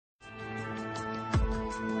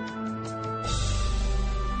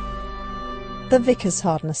The Vickers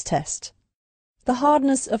hardness test. The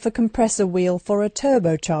hardness of a compressor wheel for a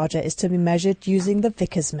turbocharger is to be measured using the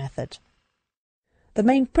Vickers method. The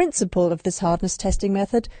main principle of this hardness testing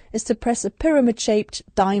method is to press a pyramid-shaped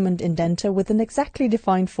diamond indenter with an exactly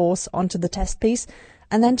defined force onto the test piece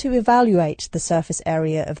and then to evaluate the surface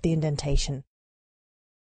area of the indentation.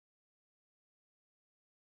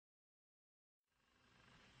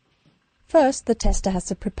 First, the tester has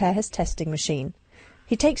to prepare his testing machine.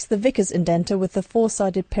 He takes the Vickers indenter with the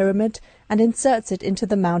four-sided pyramid and inserts it into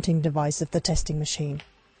the mounting device of the testing machine.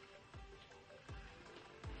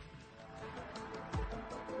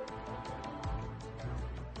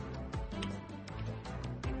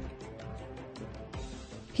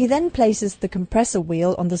 He then places the compressor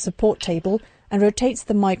wheel on the support table and rotates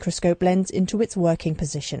the microscope lens into its working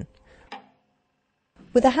position.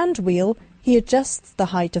 With a hand wheel, he adjusts the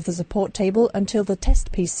height of the support table until the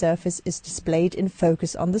test piece surface is displayed in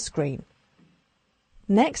focus on the screen.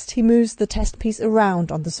 Next, he moves the test piece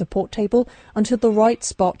around on the support table until the right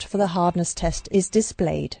spot for the hardness test is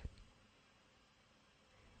displayed.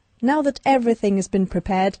 Now that everything has been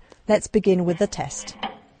prepared, let's begin with the test.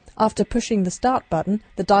 After pushing the start button,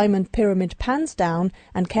 the diamond pyramid pans down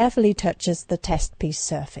and carefully touches the test piece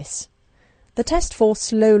surface. The test force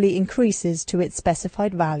slowly increases to its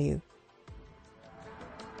specified value.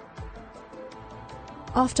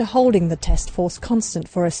 After holding the test force constant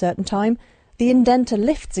for a certain time, the indenter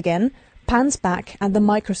lifts again, pans back, and the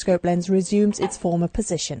microscope lens resumes its former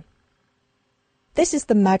position. This is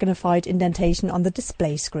the magnified indentation on the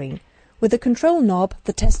display screen. With the control knob,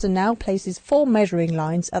 the tester now places 4 measuring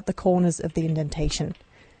lines at the corners of the indentation.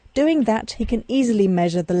 Doing that, he can easily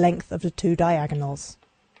measure the length of the 2 diagonals.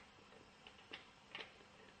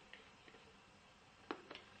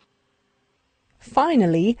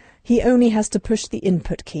 Finally, he only has to push the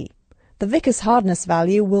input key. The Vickers hardness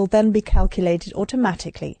value will then be calculated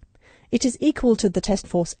automatically. It is equal to the test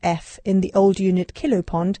force F in the old unit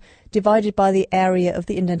kilopond divided by the area of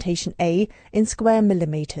the indentation A in square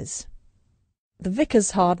millimeters. The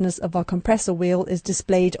Vickers hardness of our compressor wheel is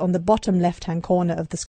displayed on the bottom left-hand corner of the